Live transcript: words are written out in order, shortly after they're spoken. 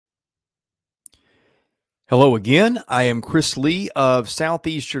Hello again. I am Chris Lee of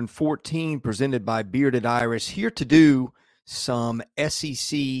Southeastern 14, presented by Bearded Iris, here to do some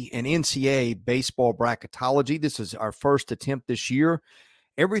SEC and NCAA baseball bracketology. This is our first attempt this year.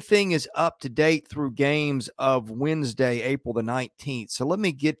 Everything is up to date through games of Wednesday, April the 19th. So let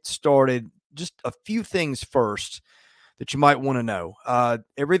me get started. Just a few things first that you might want to know.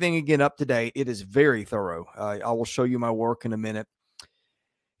 Everything, again, up to date. It is very thorough. I will show you my work in a minute.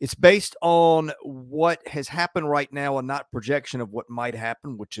 It's based on what has happened right now and not projection of what might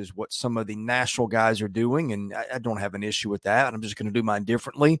happen, which is what some of the national guys are doing. And I don't have an issue with that. I'm just going to do mine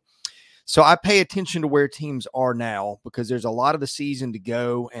differently. So I pay attention to where teams are now because there's a lot of the season to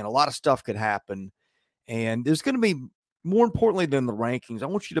go and a lot of stuff could happen. And there's going to be, more importantly than the rankings, I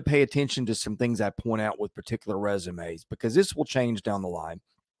want you to pay attention to some things I point out with particular resumes because this will change down the line.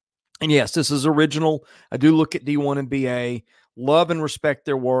 And yes, this is original. I do look at D1 and BA. Love and respect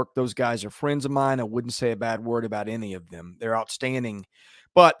their work. Those guys are friends of mine. I wouldn't say a bad word about any of them. They're outstanding,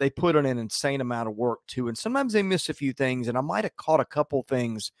 but they put in an insane amount of work too. And sometimes they miss a few things, and I might have caught a couple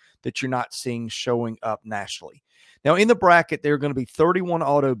things that you're not seeing showing up nationally. Now, in the bracket, there are going to be 31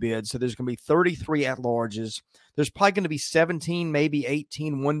 auto bids, so there's going to be 33 at-larges. There's probably going to be 17, maybe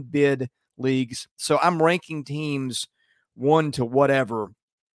 18 one-bid leagues. So I'm ranking teams 1 to whatever,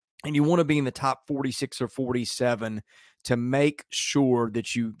 and you want to be in the top 46 or 47 to make sure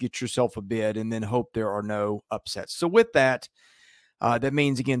that you get yourself a bid and then hope there are no upsets. So with that, that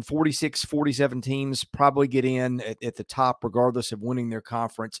means, again, 46, 47 teams probably get in at the top regardless of winning their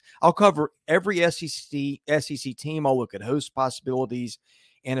conference. I'll cover every SEC team. I'll look at host possibilities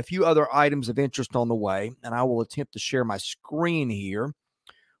and a few other items of interest on the way, and I will attempt to share my screen here.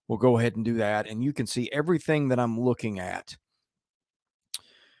 We'll go ahead and do that, and you can see everything that I'm looking at.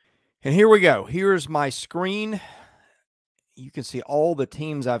 And here we go. Here's my screen. You can see all the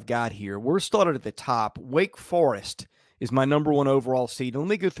teams I've got here. We're started at the top. Wake Forest is my #1 overall seed. Let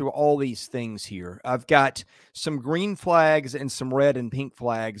me go through all these things here. I've got some green flags and some red and pink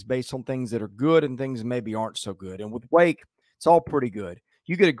flags based on things that are good and things that maybe aren't so good. And with Wake, it's all pretty good.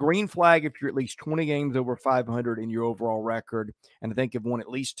 You get a green flag if you're at least 20 games over 500 in your overall record, and I think have won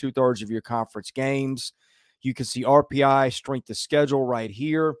at least 2/3 of your conference games. You can see RPI, strength of schedule right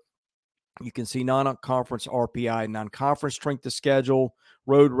here. You can see non-conference RPI, non-conference strength of schedule,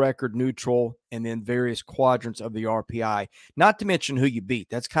 road record, neutral, and then various quadrants of the RPI, not to mention who you beat.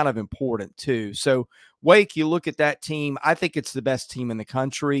 That's kind of important too. So Wake, you look at that team, I think it's the best team in the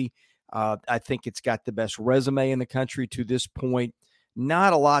country. I think it's got the best resume in the country to this point.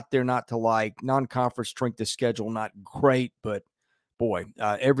 Not a lot there not to like. Non-conference strength of schedule, not great, but boy,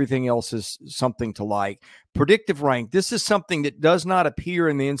 everything else is something to like. Predictive rank. This is something that does not appear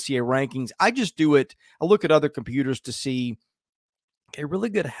in the NCAA rankings. I just do it. I look at other computers to see, okay, really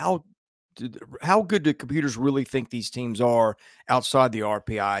good. How good do computers really think these teams are outside the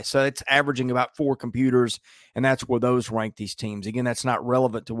RPI? So it's averaging about 4 computers, and that's where those rank these teams. Again, that's not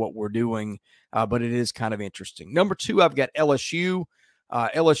relevant to what we're doing, but it is kind of interesting. #2, I've got LSU.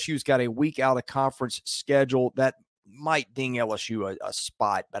 LSU's got a week out of conference schedule. That might ding LSU a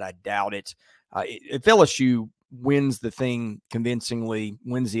spot, but I doubt it. If LSU wins the thing convincingly,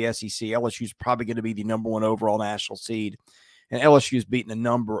 wins the SEC, LSU is probably going to be the #1 overall national seed. And LSU has beaten a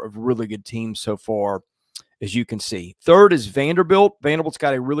number of really good teams so far, as you can see. 3rd is Vanderbilt. Vanderbilt's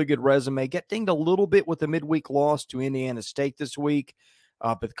got a really good resume. Got dinged a little bit with a midweek loss to Indiana State this week,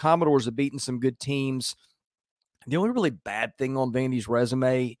 but the Commodores have beaten some good teams. The only really bad thing on Vandy's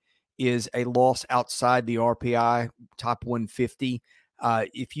resume is a loss outside the RPI, top 150.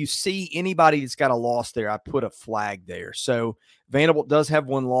 If you see anybody that's got a loss there, I put a flag there. So Vanderbilt does have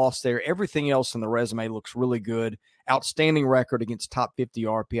one loss there. Everything else in the resume looks really good. Outstanding record against top 50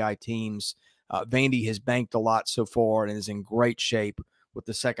 RPI teams. Vandy has banked a lot so far and is in great shape with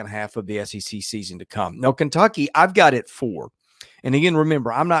the second half of the SEC season to come. Now, Kentucky, I've got it 4. And again,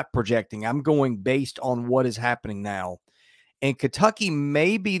 remember, I'm not projecting. I'm going based on what is happening now. And Kentucky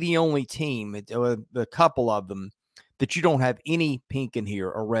may be the only team, a couple of them, that you don't have any pink in here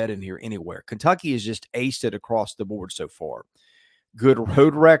or red in here anywhere. Kentucky has just aced it across the board so far. Good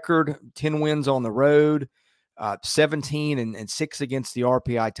road record, 10 wins on the road, 17 and 6 against the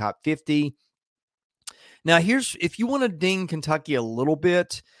RPI top 50. Now, if you want to ding Kentucky a little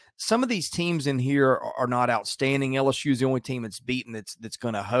bit, some of these teams in here are not outstanding. LSU is the only team that's beaten that's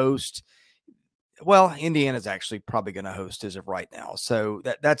going to host. Well, Indiana's actually probably going to host as of right now. So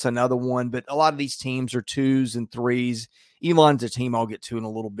that's another one. But a lot of these teams are 2s and 3s. Elon's a team I'll get to in a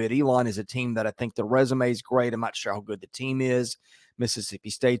little bit. Elon is a team that I think the resume is great. I'm not sure how good the team is. Mississippi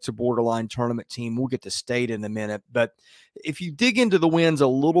State's a borderline tournament team. We'll get to State in a minute. But if you dig into the wins a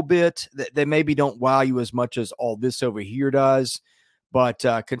little bit, they maybe don't wow you as much as all this over here does. But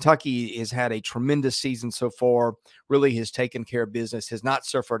Kentucky has had a tremendous season so far, really has taken care of business, has not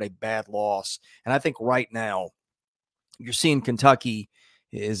suffered a bad loss. And I think right now you're seeing Kentucky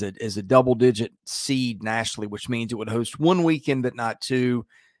is a double-digit seed nationally, which means it would host one weekend but not two.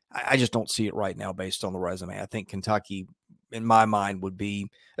 I just don't see it right now based on the resume. I think Kentucky, in my mind, would be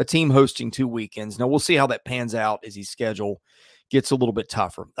a team hosting 2 weekends. Now, we'll see how that pans out as his schedule gets a little bit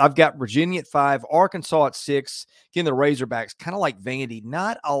tougher. I've got Virginia at 5, Arkansas at 6. Again, the Razorbacks, kind of like Vandy,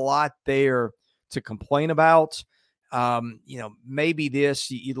 not a lot there to complain about. Maybe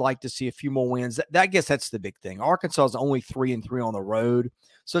you'd like to see a few more wins. I guess that's the big thing. Arkansas is only 3-3 on the road,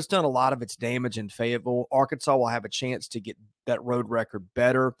 so it's done a lot of its damage in Fayetteville. Arkansas will have a chance to get that road record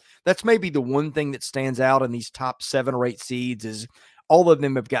better. That's maybe the one thing that stands out in these top 7 or 8 seeds is all of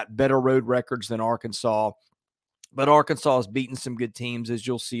them have got better road records than Arkansas. But Arkansas has beaten some good teams, as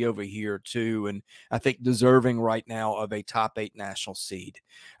you'll see over here, too, and I think deserving right now of a top 8 national seed.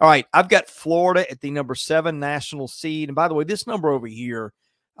 All right, I've got Florida at the number 7 national seed. And by the way, this number over here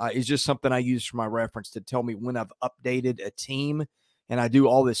is just something I use for my reference to tell me when I've updated a team, and I do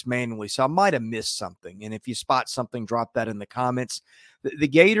all this manually, so I might have missed something. And if you spot something, drop that in the comments. The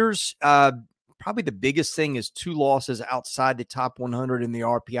Gators, probably the biggest thing is 2 losses outside the top 100 in the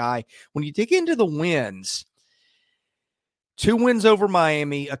RPI. When you dig into the wins, 2 wins over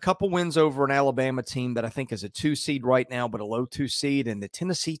Miami, a couple wins over an Alabama team that I think is a 2 seed right now, but a low 2 seed, and the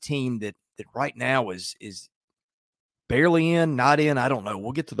Tennessee team that right now is barely in, not in. I don't know.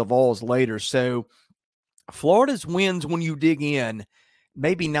 We'll get to the Vols later. So Florida's wins, when you dig in,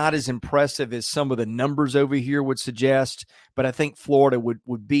 maybe not as impressive as some of the numbers over here would suggest, but I think Florida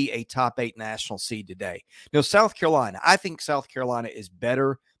would be a top 8 national seed today. Now, South Carolina, I think South Carolina is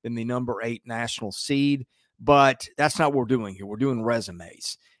better than the number 8 national seed. But that's not what we're doing here. We're doing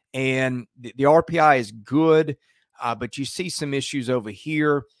resumes. And the RPI is good, but you see some issues over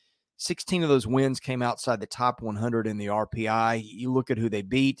here. 16 of those wins came outside the top 100 in the RPI. You look at who they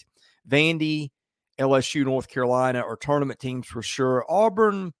beat. Vandy, LSU, North Carolina are tournament teams for sure.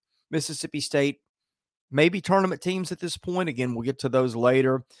 Auburn, Mississippi State, maybe tournament teams at this point. Again, we'll get to those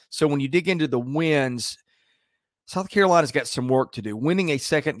later. So when you dig into the wins, South Carolina's got some work to do. Winning a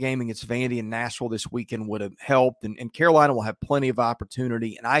second game against Vandy and Nashville this weekend would have helped, and Carolina will have plenty of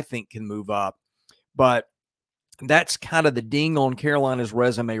opportunity and I think can move up. But that's kind of the ding on Carolina's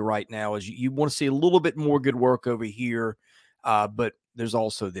resume right now is you want to see a little bit more good work over here, but there's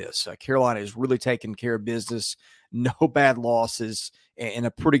also this. Carolina has really taken care of business, no bad losses, and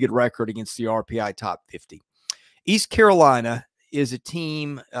a pretty good record against the RPI top 50. East Carolina is a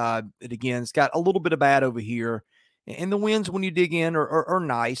team that, again, it's got a little bit of bad over here. And the wins, when you dig in, are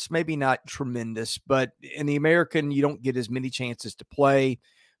nice, maybe not tremendous, but in the American, you don't get as many chances to play.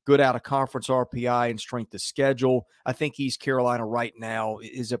 Good out-of-conference RPI and strength of schedule. I think East Carolina right now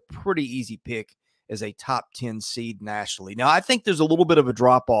is a pretty easy pick as a top 10 seed nationally. Now, I think there's a little bit of a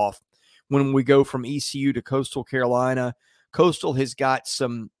drop-off when we go from ECU to Coastal Carolina. Coastal has got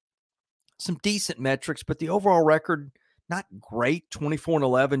some decent metrics, but the overall record, not great.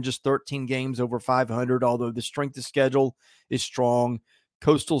 24-11, just 13 games over 500, although the strength of schedule is strong.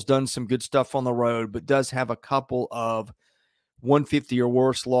 Coastal's done some good stuff on the road, but does have a couple of 150 or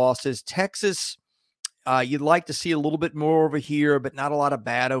worse losses. Texas, you'd like to see a little bit more over here, but not a lot of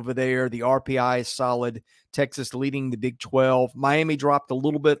bad over there. The RPI is solid. Texas leading the Big 12. Miami dropped a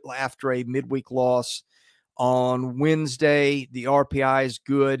little bit after a midweek loss on Wednesday. The RPI is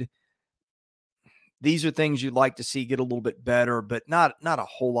good. These are things you'd like to see get a little bit better, but not a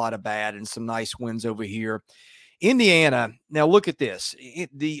whole lot of bad, and some nice wins over here. Indiana, now look at this.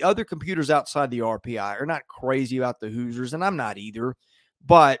 The other computers outside the RPI are not crazy about the Hoosiers, and I'm not either,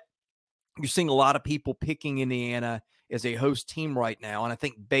 but you're seeing a lot of people picking Indiana as a host team right now, and I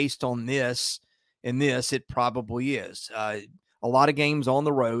think based on this, it probably is. A lot of games on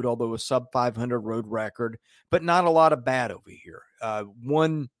the road, although a sub-500 road record, but not a lot of bad over here.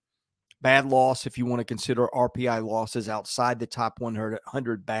 One bad loss, if you want to consider RPI losses outside the top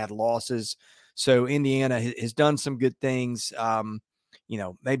 100 bad losses. So Indiana has done some good things.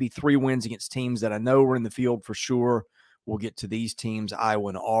 Maybe 3 wins against teams that I know are in the field for sure. We'll get to these teams, Iowa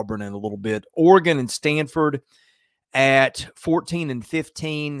and Auburn, in a little bit. Oregon and Stanford at 14 and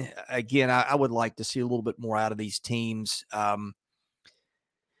 15. Again, I would like to see a little bit more out of these teams. But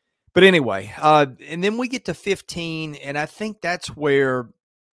anyway, and then we get to 15, and I think that's where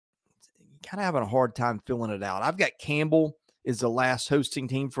kind of having a hard time filling it out. I've got Campbell is the last hosting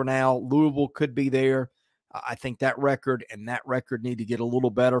team for now. Louisville could be there. I think that record and that record need to get a little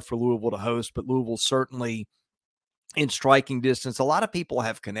better for Louisville to host, but Louisville certainly in striking distance. A lot of people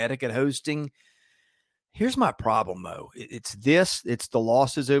have Connecticut hosting. Here's my problem, though. It's the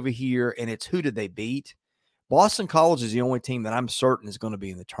losses over here, and it's who did they beat? Boston College is the only team that I'm certain is going to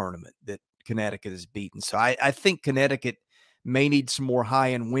be in the tournament that Connecticut has beaten. So I think Connecticut may need some more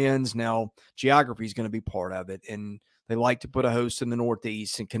high-end wins. Now, geography is going to be part of it, and they like to put a host in the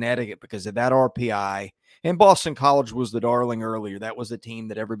Northeast and Connecticut because of that RPI. And Boston College was the darling earlier. That was the team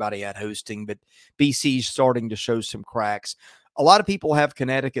that everybody had hosting, but BC's starting to show some cracks. A lot of people have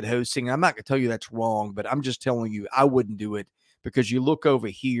Connecticut hosting. I'm not going to tell you that's wrong, but I'm just telling you I wouldn't do it because you look over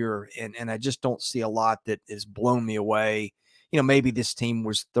here and I just don't see a lot that has blown me away. You know, maybe this team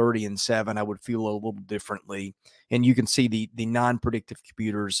was 30-7. I would feel a little differently. And you can see the non-predictive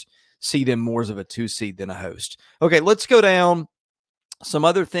computers see them more as of a 2 seed than a host. Okay, let's go down. Some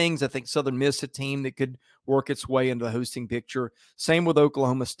other things, I think Southern Miss, a team that could work its way into the hosting picture. Same with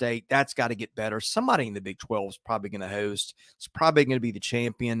Oklahoma State. That's got to get better. Somebody in the Big 12 is probably going to host. It's probably going to be the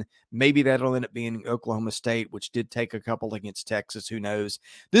champion. Maybe that'll end up being Oklahoma State, which did take a couple against Texas. Who knows?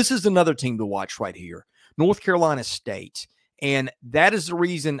 This is another team to watch right here. North Carolina State. And that is the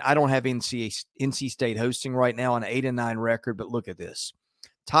reason I don't have NC State hosting right now on an 8-9 record. But look at this.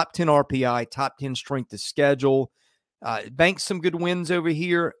 Top 10 RPI, top 10 strength of schedule. Banked some good wins over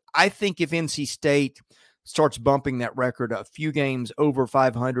here. I think if NC State starts bumping that record a few games over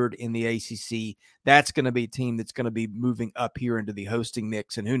 500 in the ACC, that's going to be a team that's going to be moving up here into the hosting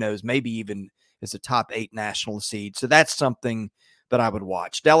mix. And who knows, maybe even as a top 8 national seed. So that's something that I would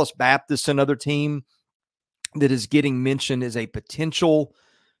watch. Dallas Baptist, another team that is getting mentioned as a potential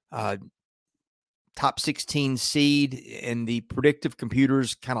top 16 seed, and the predictive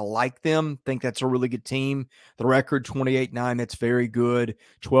computers kind of like them, think that's a really good team. The record 28-9, that's very good.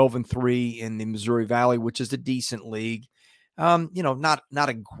 12-3 in the Missouri Valley, which is a decent league. You know, not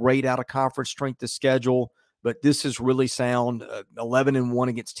a great out of conference strength of schedule, but this is really sound. 11-1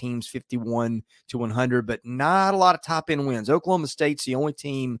 against teams 51-100, but not a lot of top end wins. Oklahoma State's the only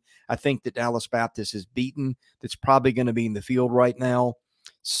team I think that Dallas Baptist has beaten that's probably going to be in the field right now.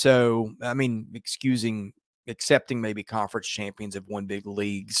 So, I mean, accepting maybe conference champions have won big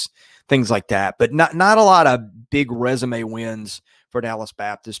leagues, things like that. But not a lot of big resume wins for Dallas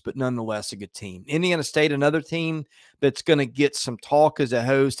Baptist, but nonetheless a good team. Indiana State, another team that's going to get some talk as a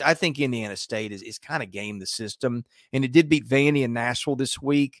host. I think Indiana State is kind of gamed the system, and it did beat Vandy and Nashville this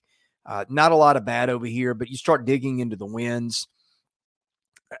week. Not a lot of bad over here, but you start digging into the wins.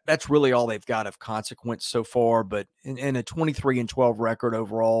 That's really all they've got of consequence so far, but in a 23-12 record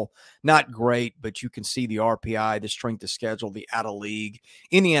overall, not great, but you can see the RPI, the strength of schedule, the out of league.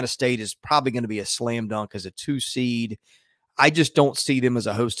 Indiana State is probably going to be a slam dunk as a 2 seed. I just don't see them as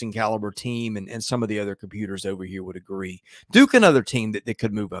a hosting caliber team, and some of the other computers over here would agree. Duke, another team that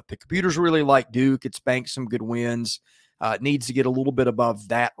could move up. The computers really like Duke. It's banked some good wins. Needs to get a little bit above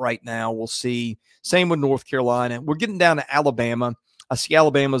that right now. We'll see. Same with North Carolina. We're getting down to Alabama. I see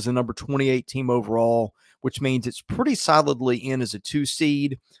Alabama as the number 28 team overall, which means it's pretty solidly in as a 2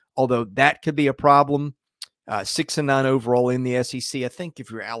 seed, although that could be a problem. 6-9 overall in the SEC. I think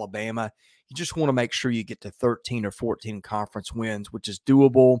if you're Alabama, you just want to make sure you get to 13 or 14 conference wins, which is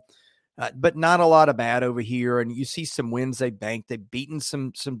doable, but not a lot of bad over here. And you see some wins they banked. They've beaten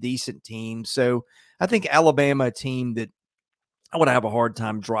some decent teams. So I think Alabama, a team that I would have a hard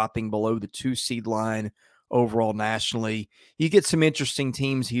time dropping below the 2 seed line overall nationally. You get some interesting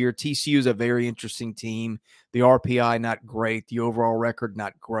teams here. TCU is a very interesting team. The RPI, not great. The overall record,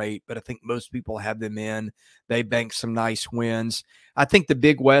 not great, but I think most people have them in. They bank some nice wins. I think the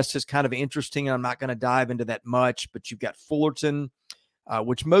Big West is kind of interesting. I'm not going to dive into that much, but you've got Fullerton,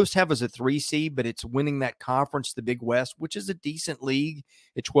 which most have as a 3 seed, but it's winning that conference, the Big West, which is a decent league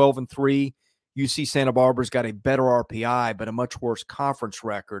at 12-3. UC Santa Barbara's got a better RPI, but a much worse conference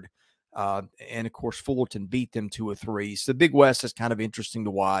record. And of course, Fullerton beat them 2-3. So the Big West is kind of interesting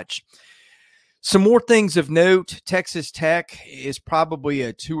to watch. Some more things of note. Texas Tech is probably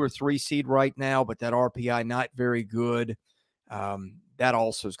a 2 or 3 seed right now, but that RPI not very good. That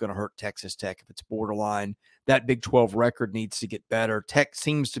also is going to hurt Texas Tech if it's borderline. That Big 12 record needs to get better. Tech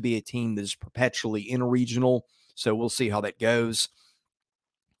seems to be a team that is perpetually interregional, so we'll see how that goes.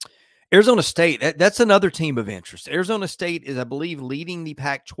 Arizona State, that's another team of interest. Arizona State is, I believe, leading the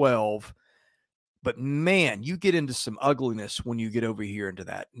Pac-12, but man, you get into some ugliness when you get over here into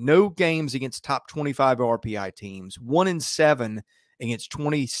that. No games against top 25 RPI teams, 1-7 against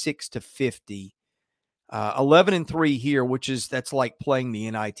 26-50, 11-3 here, that's like playing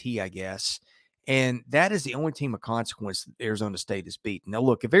the NIT, I guess. And that is the only team of consequence that Arizona State has beaten. Now,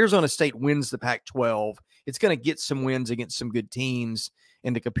 look, if Arizona State wins the Pac-12, it's going to get some wins against some good teams.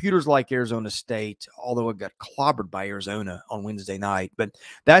 And the computers like Arizona State, although it got clobbered by Arizona on Wednesday night. But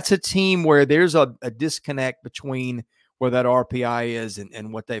that's a team where there's a disconnect between where that RPI is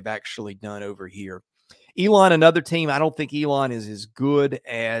and what they've actually done over here. Elon, another team, I don't think Elon is as good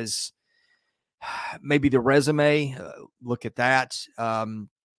as maybe the resume. Look at that.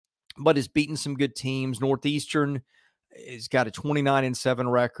 But has beaten some good teams. Northeastern has got a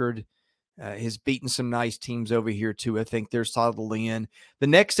 29-7 record. Has beaten some nice teams over here too. I think they're solidly in. The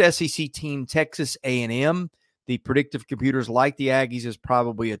next SEC team, Texas A&M, the predictive computers like the Aggies is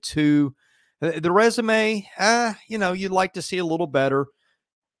probably a 2. The resume, you'd like to see a little better.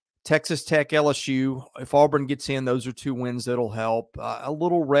 Texas Tech, LSU. If Auburn gets in, those are 2 wins that'll help. A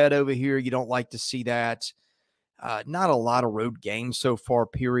little red over here. You don't like to see that. Not a lot of road games so far,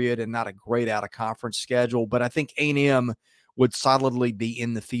 period, and not a great out-of-conference schedule. But I think A&M would solidly be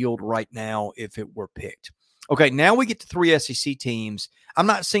in the field right now if it were picked. Okay, now we get to 3 SEC teams. I'm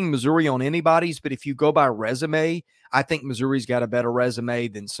not seeing Missouri on anybody's, but if you go by resume, I think Missouri's got a better resume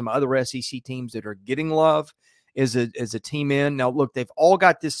than some other SEC teams that are getting love as a team in. Now, look, they've all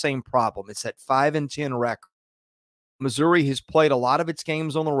got this same problem. It's that 5-10 record. Missouri has played a lot of its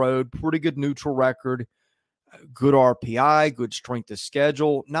games on the road, pretty good neutral record. Good RPI, good strength of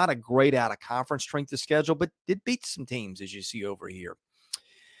schedule. Not a great out-of-conference strength of schedule, but did beat some teams, as you see over here.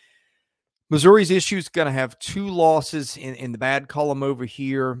 Missouri's issue is going to have 2 losses in the bad column over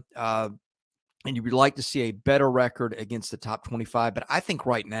here, and you would like to see a better record against the top 25. But I think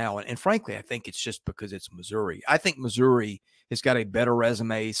right now, and frankly, I think it's just because it's Missouri. I think Missouri has got a better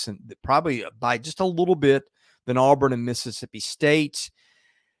resume, probably by just a little bit, than Auburn and Mississippi State.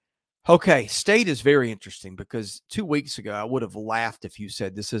 Okay, State is very interesting because 2 weeks ago, I would have laughed if you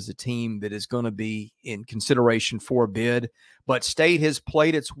said this is a team that is going to be in consideration for a bid. But State has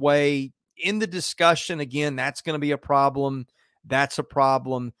played its way in the discussion. Again, that's going to be a problem. That's a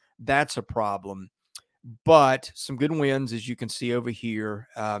problem. That's a problem. But some good wins, as you can see over here.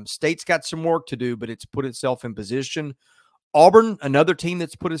 State's got some work to do, but it's put itself in position. Auburn, another team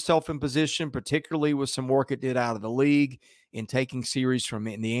that's put itself in position, particularly with some work it did out of the league in taking series from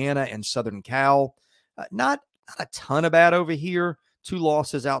Indiana and Southern Cal. Not a ton of bad over here. 2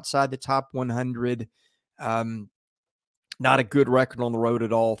 losses outside the top 100. Not a good record on the road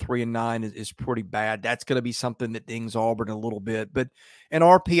at all. 3-9 is pretty bad. That's going to be something that dings Auburn a little bit. But an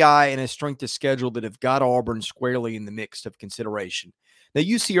RPI and a strength of schedule that have got Auburn squarely in the mix of consideration. Now,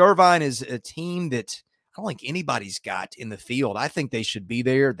 UC Irvine is a team that I don't think anybody's got in the field. I think they should be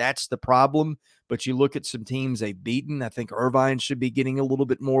there. That's the problem. But you look at some teams they've beaten. I think Irvine should be getting a little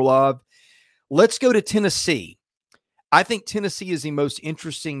bit more love. Let's go to Tennessee. I think Tennessee is the most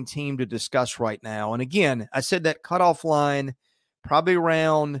interesting team to discuss right now. And again, I said that cutoff line probably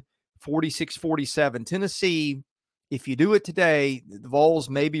around 46, 47. Tennessee, if you do it today, the Vols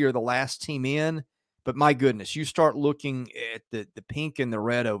maybe are the last team in. But my goodness, you start looking at the pink and the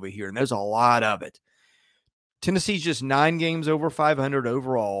red over here, and there's a lot of it. Tennessee's just 9 games over 500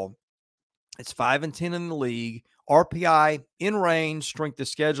 overall. It's 5-10 in the league. RPI in range, strength of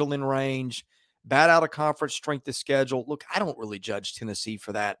schedule in range, bad out of conference strength of schedule. Look, I don't really judge Tennessee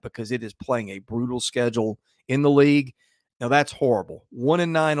for that because it is playing a brutal schedule in the league. Now, that's horrible.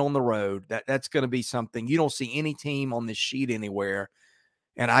 1-9 on the road. That's going to be something. You don't see any team on this sheet anywhere,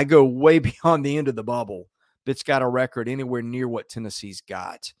 and I go way beyond the end of the bubble that's got a record anywhere near what Tennessee's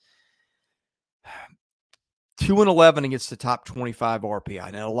got. 2-11 against the top 25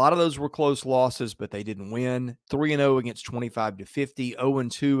 RPI. Now, a lot of those were close losses, but they didn't win. 3-0 against 25-50.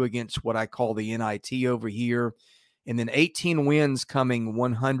 0-2 against what I call the NIT over here. And then 18 wins coming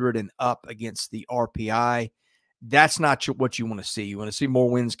 100 and up against the RPI. That's not what you want to see. You want to see more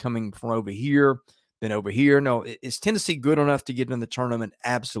wins coming from over here than over here. No, is Tennessee good enough to get in the tournament?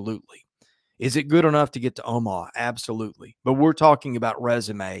 Absolutely. Is it good enough to get to Omaha? Absolutely. But we're talking about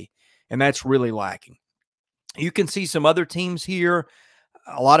resume, and that's really lacking. You can see some other teams here.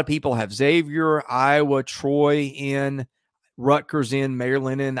 A lot of people have Xavier, Iowa, Troy in, Rutgers in,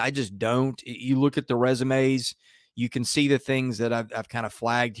 Maryland in. I just don't. You look at the resumes, you can see the things that I've kind of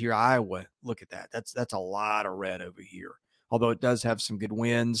flagged here. Iowa, look at that. That's a lot of red over here, although it does have some good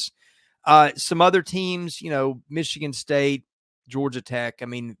wins. Some other teams, Michigan State, Georgia Tech. I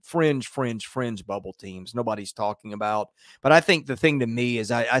mean, fringe bubble teams nobody's talking about. But I think the thing to me is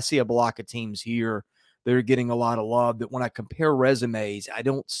I see a block of teams here they're getting a lot of love that when I compare resumes, I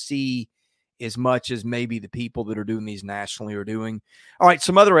don't see as much as maybe the people that are doing these nationally are doing. All right,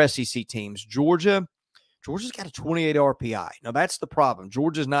 some other SEC teams. Georgia Georgia's got a 28 RPI. Now, that's the problem.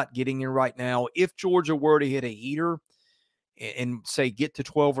 Georgia's not getting in right now. If Georgia were to hit a heater and say get to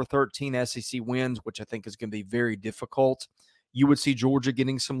 12 or 13 SEC wins, which I think is going to be very difficult, you would see Georgia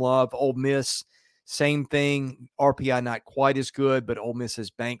getting some love. Ole Miss, same thing. RPI not quite as good, but Ole Miss has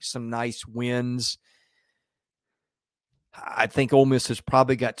banked some nice wins. I think Ole Miss has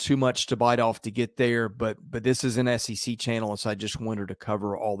probably got too much to bite off to get there, but this is an SEC channel, and so I just wanted to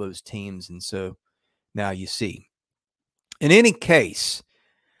cover all those teams, and so now you see. In any case,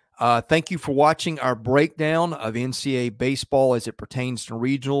 thank you for watching our breakdown of NCAA baseball as it pertains to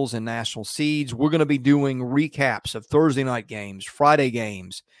regionals and national seeds. We're going to be doing recaps of Thursday night games, Friday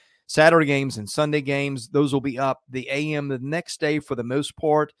games, Saturday games, and Sunday games. Those will be up the AM the next day for the most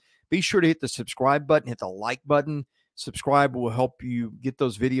part. Be sure to hit the subscribe button, hit the like button. Subscribe will help you get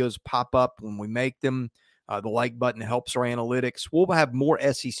those videos pop up when we make them. The like button helps our analytics. We'll have more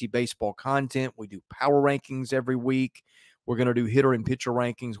SEC baseball content. We do power rankings every week. We're going to do hitter and pitcher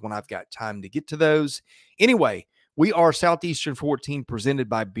rankings when I've got time to get to those. Anyway, we are Southeastern 14 presented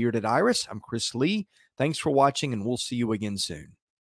by Bearded Iris. I'm Chris Lee. Thanks for watching, and we'll see you again soon.